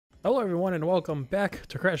Hello everyone and welcome back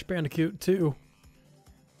to Crash Bandicoot 2.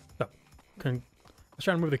 Oh, I was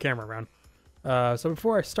trying to move the camera around. So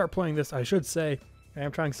before I start playing this, I should say I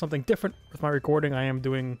am trying something different with my recording. I am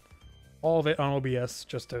doing all of it on OBS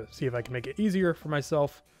just to see if I can make it easier for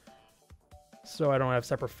myself. So I don't have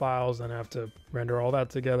separate files and have to render all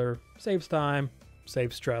that together. Saves time,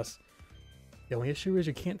 saves stress. The only issue is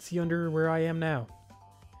you can't see under where I am now.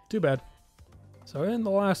 Too bad. So in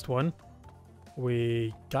the last one,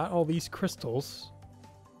 we got all these crystals.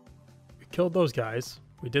 We killed those guys.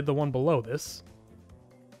 We did the one below this.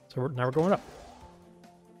 So now we're going up.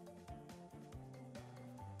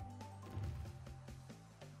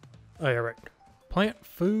 Oh yeah, right. Plant,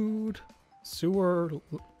 food, sewer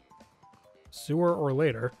or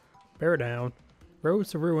later. Bear down.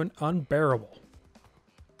 Roads to ruin, unbearable.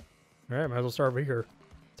 Alright, might as well start over here.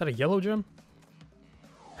 Is that a yellow gem?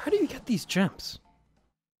 How do you get these gems?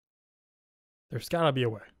 There's gotta be a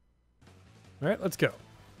way. Alright, let's go.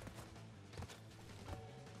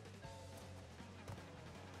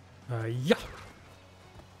 Yeah.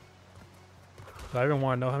 I even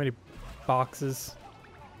want to know how many boxes.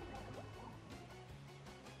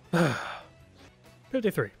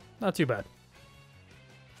 53. Not too bad.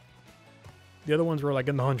 The other ones were like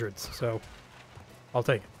in the hundreds, so I'll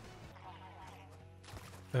take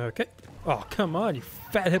it. Okay. Oh, come on, you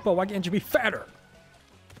fat hippo. Why can't you be fatter?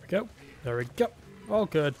 There we go. There we go. All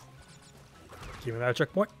good. Give me that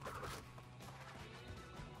checkpoint.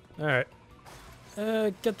 Alright.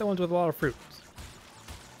 Get the ones with a lot of fruit.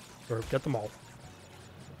 Or get them all.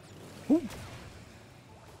 Ooh.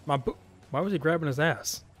 Why was he grabbing his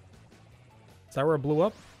ass? Is that where it blew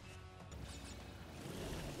up?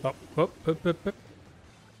 Oh, oh.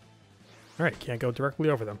 Alright, can't go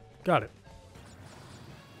directly over them. Got it.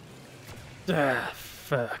 Ah,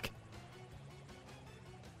 fuck.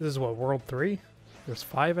 This is what, World 3? There's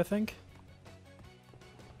 5, I think?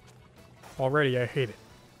 Already, I hate it.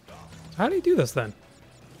 How do you do this, then?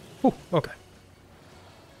 Ooh, okay.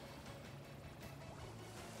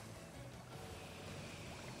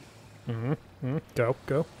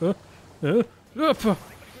 Go. Oh,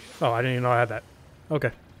 I didn't even know I had that. Okay.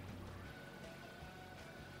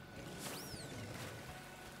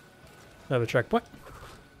 Another checkpoint.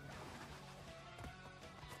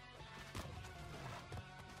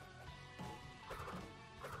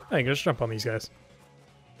 I can just jump on these guys.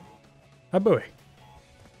 A buoy.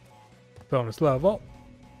 Bonus level.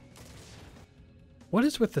 What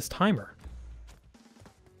is with this timer?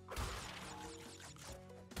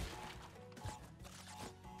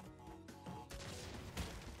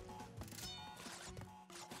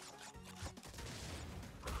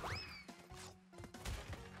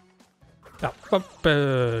 Oh,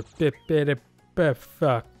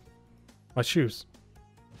 fuck. My shoes.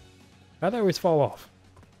 How'd they always fall off?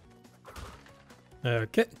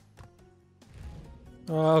 Okay.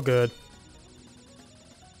 All good.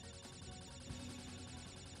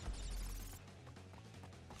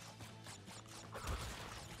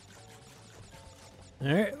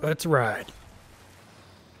 Alright, let's ride.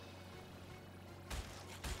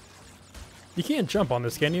 You can't jump on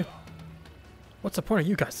this, can you? What's the point of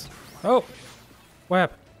you guys? Oh! What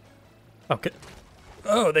happened? Okay.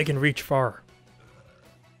 Oh, they can reach far.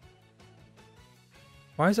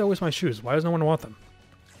 Why is it always my shoes? Why does no one want them?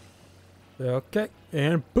 Okay,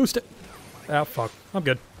 and boost it. Oh, fuck. I'm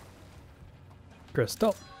good.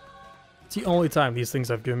 Crystal. It's the only time these things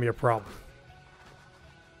have given me a problem.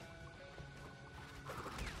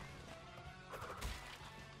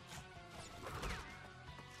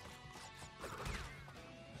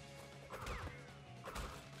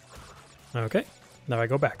 Okay, now I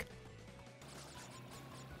go back.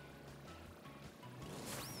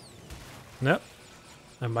 Nope.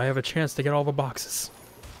 I might have a chance to get all the boxes.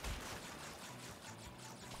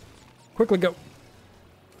 Quickly go.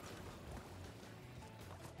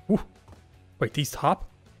 Ooh. Wait, these top?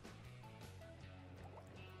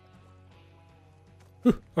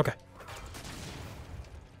 Ooh, okay.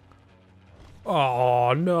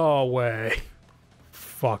 Oh, no way.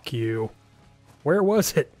 Fuck you. Where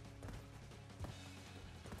was it?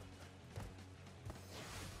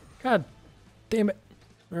 God damn it.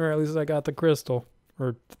 Or at least I got the crystal.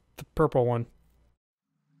 Or the purple one.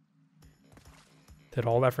 Did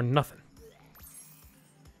all that for nothing.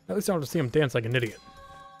 At least I don't have to see him dance like an idiot.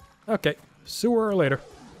 Okay. Sewer or later.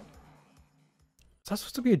 Is that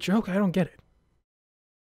supposed to be a joke? I don't get it.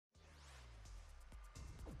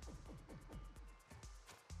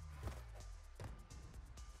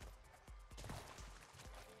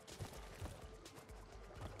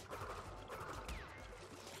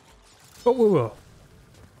 Oh, whoa.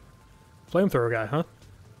 Flamethrower guy, huh?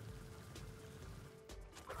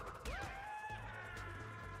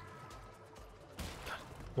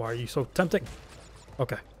 Why are you so tempting?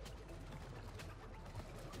 Okay.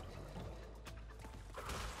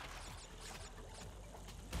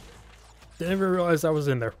 Didn't even realize I was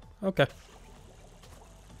in there. Okay.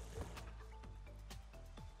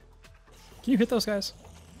 Can you hit those guys?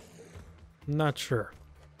 Not sure.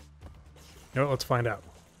 You know what? Let's find out.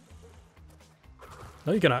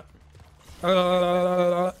 No, you cannot.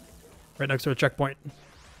 Right next to a checkpoint.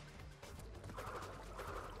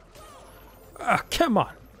 Ah, come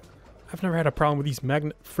on. I've never had a problem with these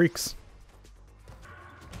magnet freaks.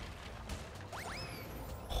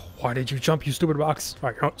 Why did you jump, you stupid box?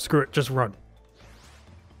 Alright, oh, screw it. Just run.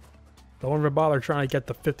 Don't even bother trying to get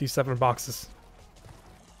the 57 boxes.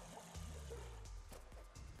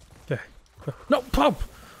 Okay. No, pump!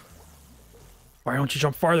 Why don't you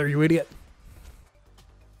jump farther, you idiot?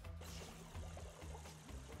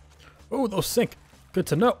 Oh, those sink. Good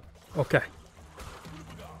to know. Okay.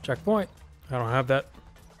 Checkpoint. I don't have that.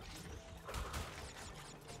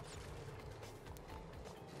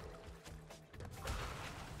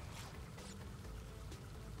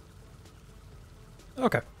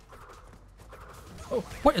 Okay. Oh,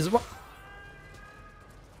 what is what?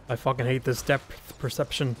 I fucking hate this depth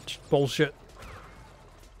perception bullshit.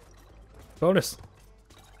 Bonus.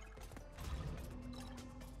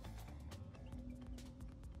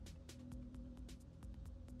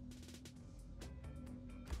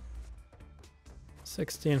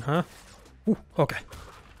 $16, huh? Ooh, okay.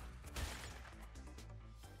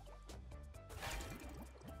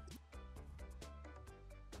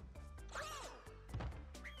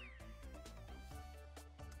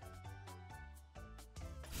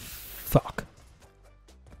 Fuck.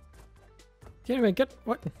 Can't even get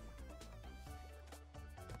what?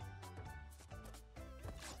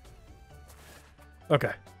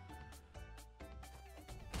 Okay.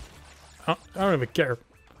 I don't even care.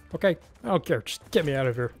 Okay, I don't care. Just get me out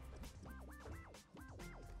of here.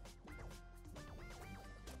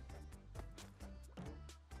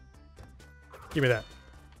 Give me that.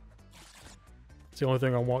 It's the only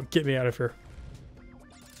thing I want. Get me out of here.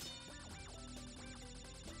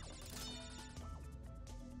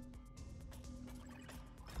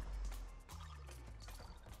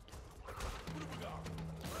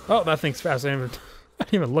 Oh, that thing's fast. I didn't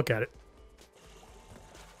even look at it.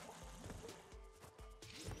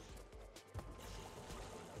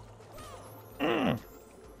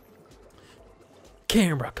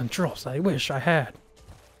 Camera controls I wish I had.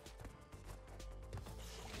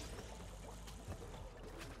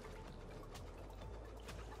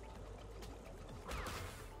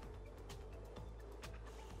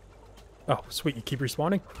 Oh, sweet. You keep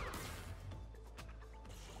respawning?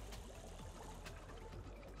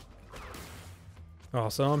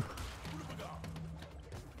 Awesome.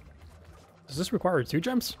 Does this require 2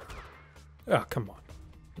 gems? Oh, come on.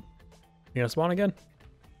 You gonna spawn again?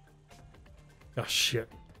 Oh, shit.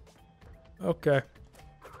 Okay.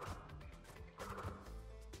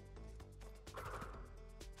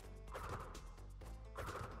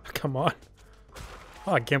 Come on.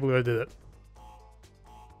 Oh, I can't believe I did it.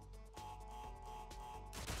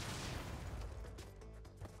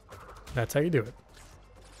 That's how you do it.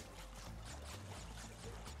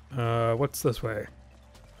 What's this way?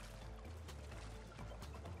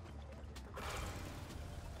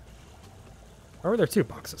 Or are there 2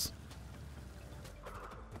 boxes?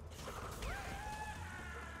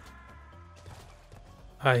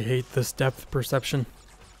 I hate this depth perception.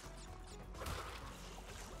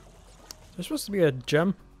 There's supposed to be a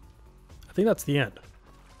gem. I think that's the end.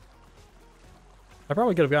 I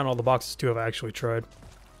probably could have gotten all the boxes too if I actually tried.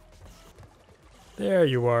 There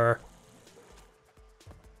you are.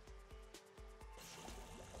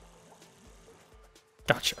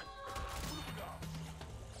 Gotcha.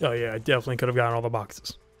 Oh yeah, I definitely could have gotten all the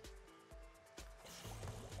boxes.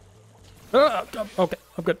 Okay,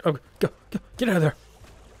 I'm good. Okay, go, get out of there.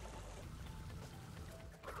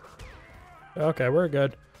 Okay, we're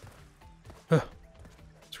good.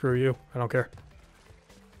 Screw you. I don't care.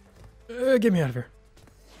 Get me out of here.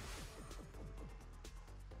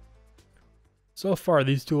 So far,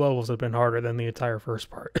 these 2 levels have been harder than the entire first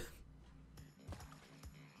part.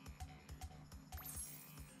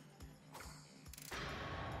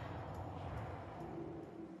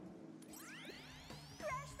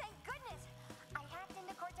 Thank goodness! I hacked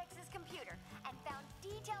into Cortex's computer and found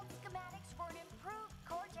detailed schematics for an improved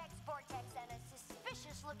Cortex vortex and a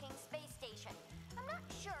suspicious-looking space station. I'm not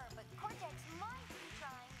sure, but Cortex might be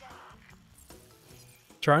trying to...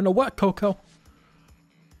 Trying to what, Coco?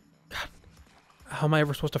 God, how am I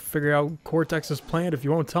ever supposed to figure out Cortex's plan if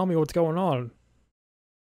you won't tell me what's going on?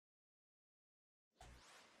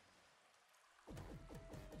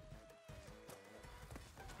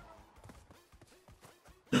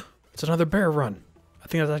 It's another bear run. I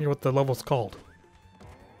think that's actually what the level's called.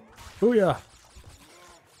 Booyah!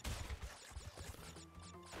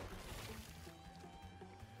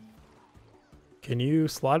 Can you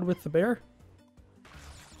slide with the bear?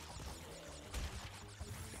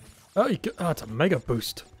 Oh, it's a mega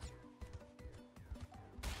boost.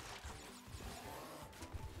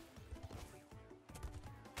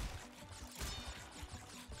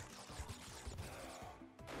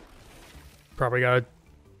 Probably got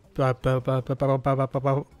a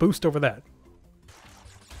boost over that.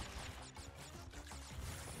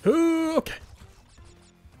 Ooh, okay.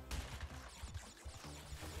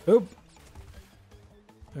 Oop.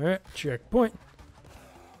 Alright, checkpoint.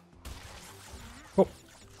 Oh.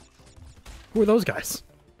 Who are those guys?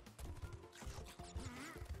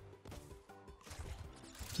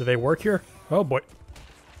 Do they work here? Oh boy.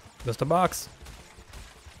 Just a box.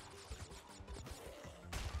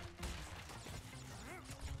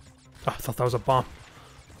 Oh, I thought that was a bomb.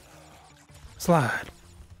 Slide.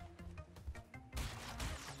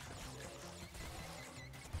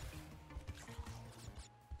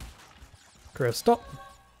 Crystal.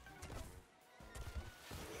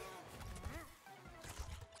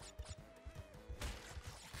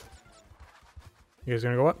 You guys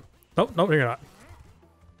gonna go up? Nope, nope, you're not.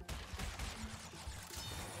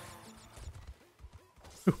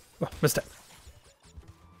 Ooh, oh, missed it.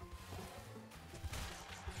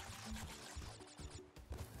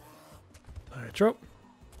 Nitro.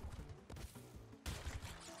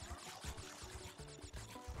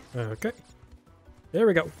 Okay. There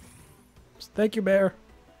we go. Thank you, bear.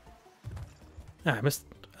 Ah, I missed,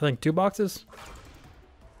 I think, 2 boxes?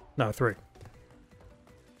 No, 3.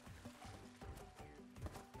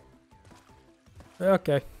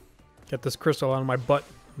 Okay. Get this crystal out of my butt.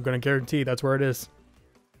 I'm gonna guarantee that's where it is.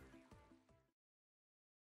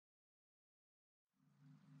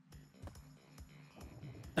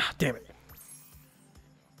 Ah, damn it.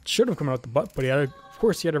 Should have come out the butt, but of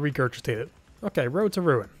course he had to regurgitate it. Okay, road to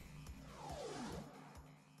ruin.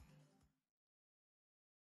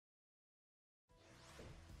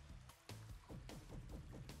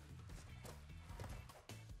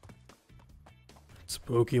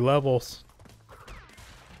 Spooky levels.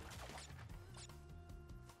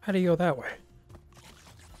 How do you go that way?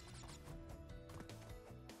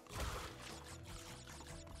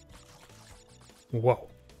 Whoa.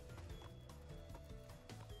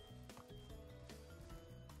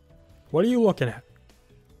 What are you looking at?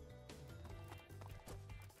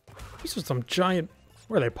 These are some giant...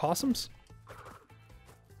 Where are they, possums?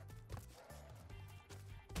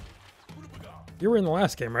 You were in the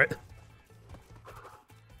last game, right?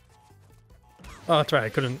 Oh, that's right, I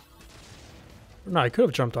couldn't... No, I could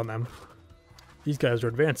have jumped on them. These guys are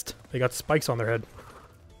advanced. They got spikes on their head.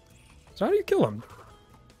 So how do you kill them?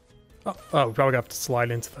 Oh, we probably have to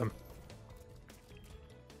slide into them.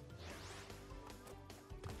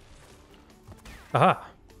 Aha!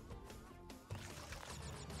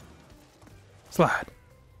 Slide.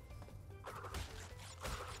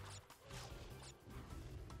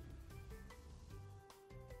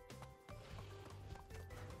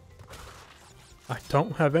 I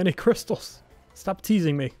don't have any crystals. Stop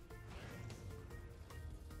teasing me.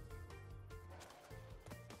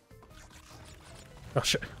 Oh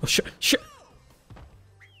shit, oh shit, shit!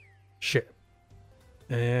 Shit.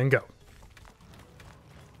 And go.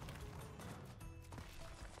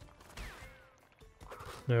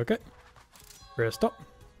 Okay. Rest up.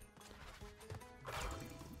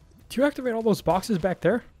 Do you activate all those boxes back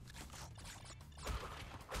there?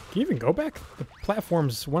 Can you even go back? The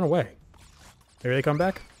platforms went away. Maybe they come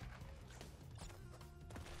back?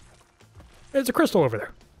 There's a crystal over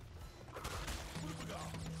there.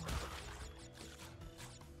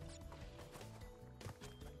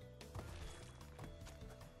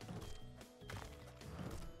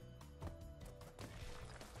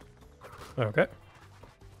 Okay.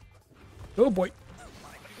 Oh boy.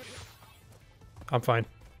 I'm fine.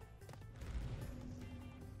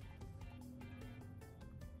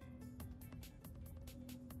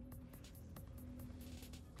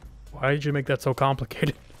 Why did you make that so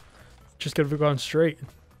complicated? Just could have gone straight.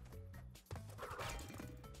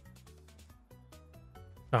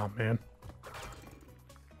 Oh man.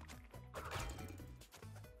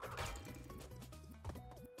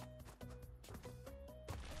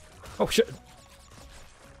 Oh shit.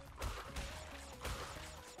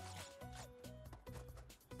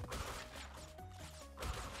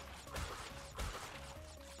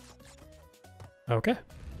 Okay.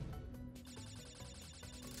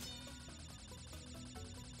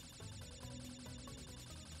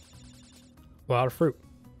 A lot of fruit.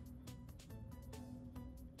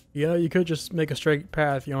 Yeah, you could just make a straight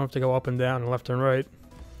path. You don't have to go up and down and left and right.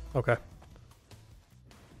 Okay.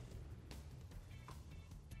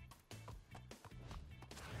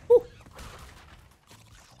 Woo.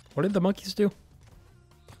 What did the monkeys do?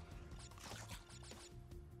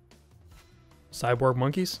 Cyborg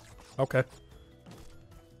monkeys? Okay.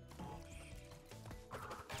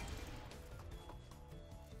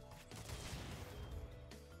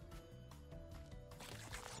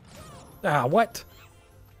 Ah, what?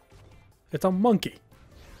 It's a monkey.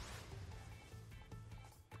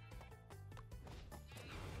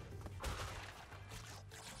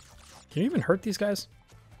 Can you even hurt these guys?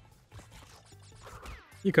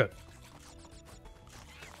 You could.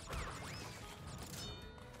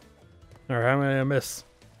 Alright, I'm gonna miss.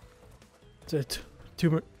 It's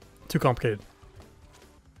too complicated.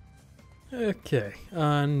 Okay,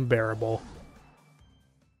 unbearable.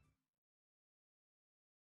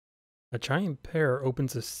 A giant pear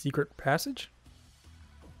opens a secret passage?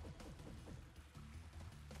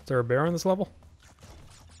 Is there a bear on this level?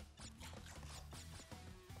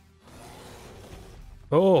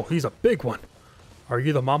 Oh, he's a big one. Are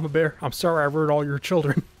you the mama bear? I'm sorry I ruined all your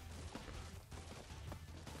children.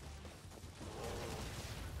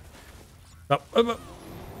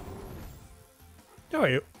 Oh,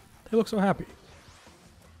 you look so happy.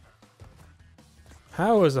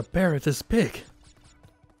 How is a bear this big?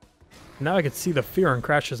 Now I can see the fear in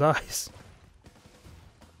Crash's eyes.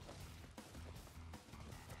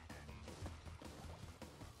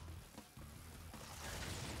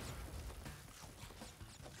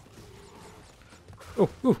 Oh,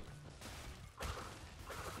 ooh.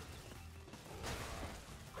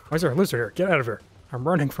 Why is there a lizard here? Get out of here. I'm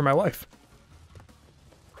running for my life.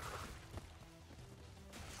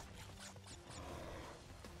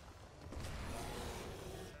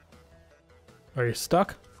 Are you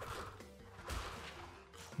stuck?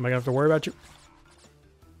 Am I gonna have to worry about you?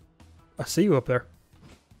 I see you up there.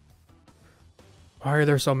 Why are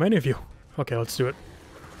there so many of you? Okay, let's do it.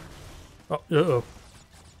 Oh, uh-oh.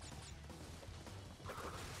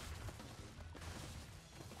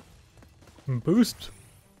 Boost.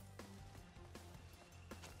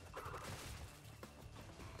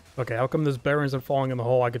 Okay, how come this bear isn't falling in the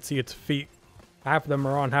hole? I could see its feet. Half of them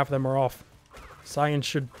are on, half of them are off. Science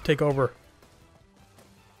should take over.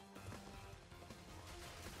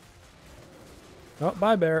 Oh,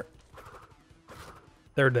 bye, bear.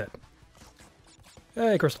 They're dead.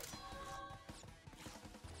 Hey, Crystal.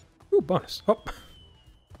 Ooh, bonus. Oh.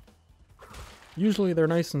 Usually they're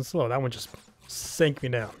nice and slow. That one just sank me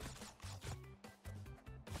down.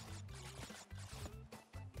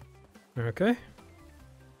 Okay.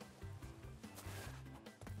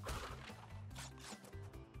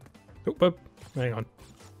 Oh, hang on.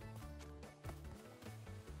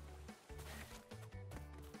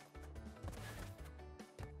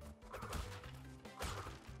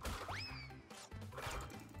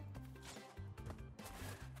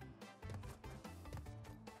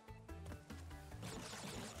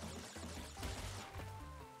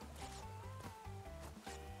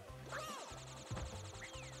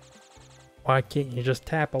 Why can't you just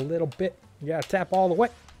tap a little bit? You gotta tap all the way.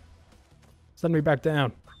 Send me back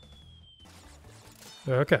down.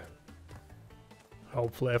 Okay.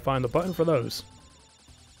 Hopefully I find the button for those.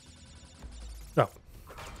 Oh.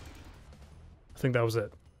 I think that was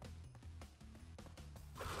it.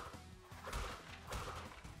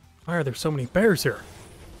 Why are there so many bears here?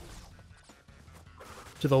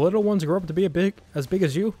 Do the little ones grow up to be as big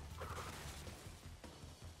as you?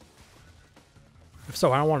 If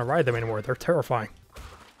so, I don't want to ride them anymore. They're terrifying.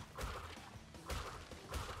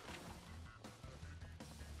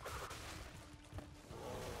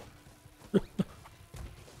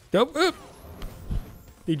 Nope.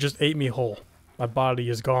 He just ate me whole. My body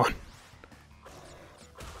is gone.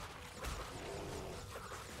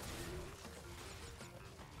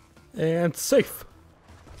 And safe.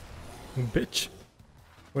 Bitch.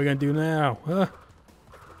 What are we gonna do now? Huh?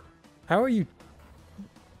 How are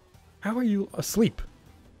you asleep?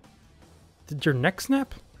 Did your neck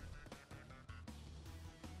snap?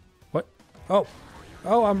 What? Oh.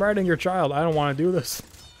 Oh, I'm riding your child. I don't want to do this.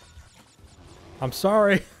 I'm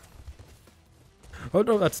sorry. Oh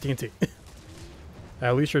no, that's TNT.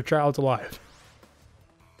 At least your child's alive.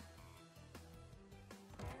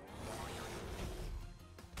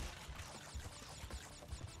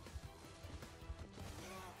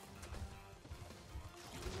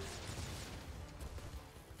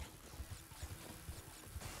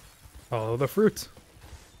 Follow the fruit.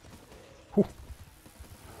 Whew.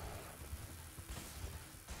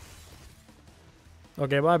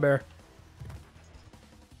 Okay, bye, bear.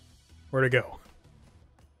 Where'd it go?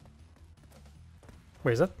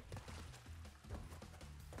 Wait, is that?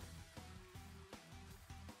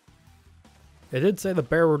 It did say the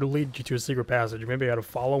bear would lead you to a secret passage. Maybe I gotta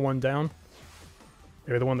follow one down.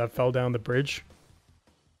 Maybe the one that fell down the bridge.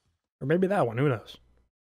 Or maybe that one, who knows?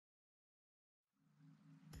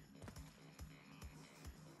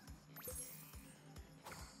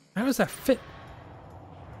 How does that fit?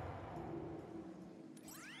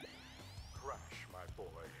 Crash, my boy.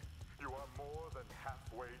 You are more than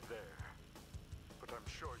halfway there. But I'm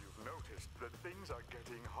sure you've noticed that things are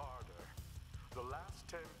getting harder. The last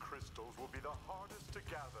 10 crystals will be the hardest to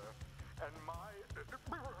gather, and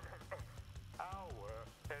our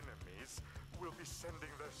enemies will be sending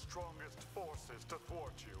their strongest forces to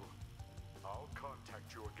thwart you. I'll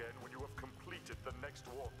contact you again when you have completed the next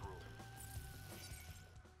warp room.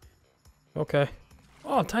 Okay.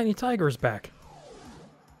 Oh, Tiny Tiger's back.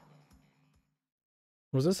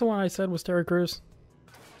 Was this the one I said was Terry Crews?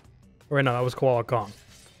 Or wait, no, that was Koala Kong.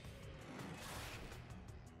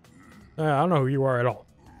 I don't know who you are at all.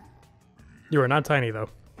 You are not tiny, though.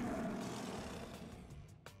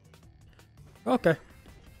 Okay.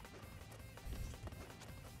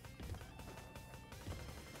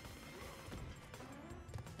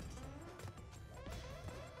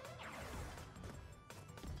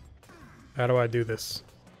 How do I do this?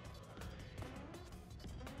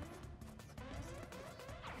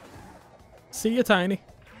 See you, Tiny.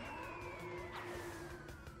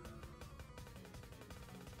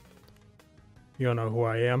 You don't know who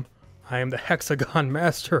I am. I am the Hexagon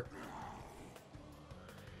Master.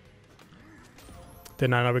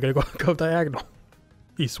 Didn't I know we're gonna go diagonal?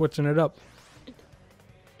 He's switching it up.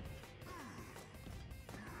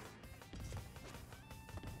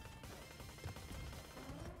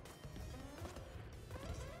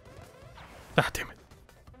 Ah, damn it.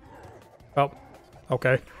 Oh,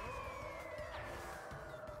 okay.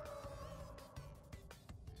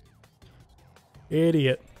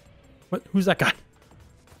 Idiot. What? Who's that guy?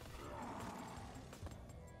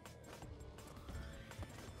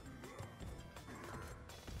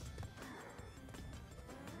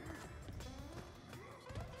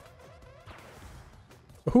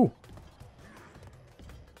 Who?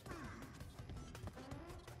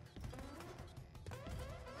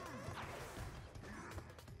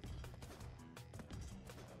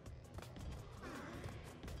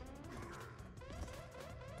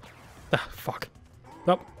 Ah, fuck.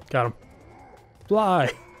 Nope, got him.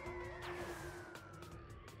 Fly!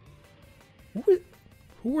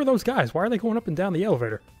 Who are those guys? Why are they going up and down the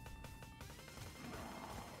elevator?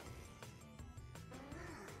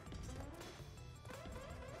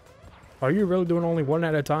 Are you really doing only one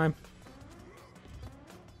at a time?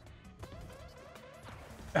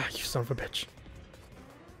 Ah, you son of a bitch.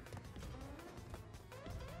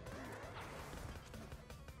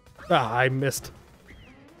 Ah, I missed.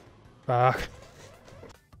 Fuck.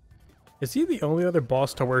 Is he the only other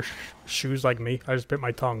boss to wear shoes like me? I just bit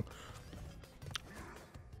my tongue.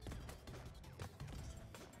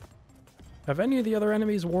 Have any of the other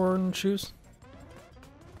enemies worn shoes?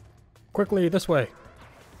 Quickly, this way.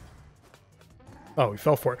 Oh, he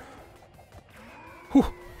fell for it. Whew.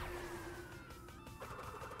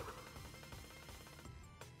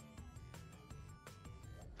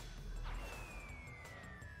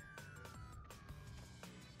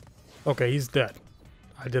 Okay, he's dead.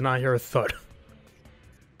 I did not hear a thud.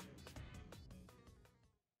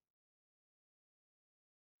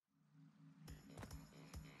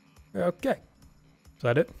 Okay. Is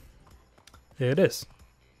that it? It is.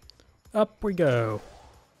 Up we go.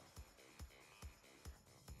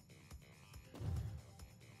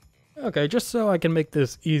 Okay, just so I can make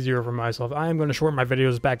this easier for myself, I am going to shorten my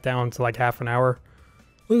videos back down to like half an hour.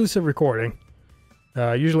 Elusive recording.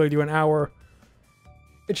 Usually I do an hour.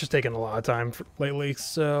 It's just taking a lot of time lately,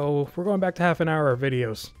 so we're going back to half an hour of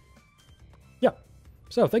videos. Yeah.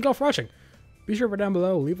 So, thank you all for watching. Be sure for down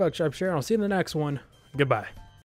below, leave a like, subscribe, share, and I'll see you in the next one. Goodbye.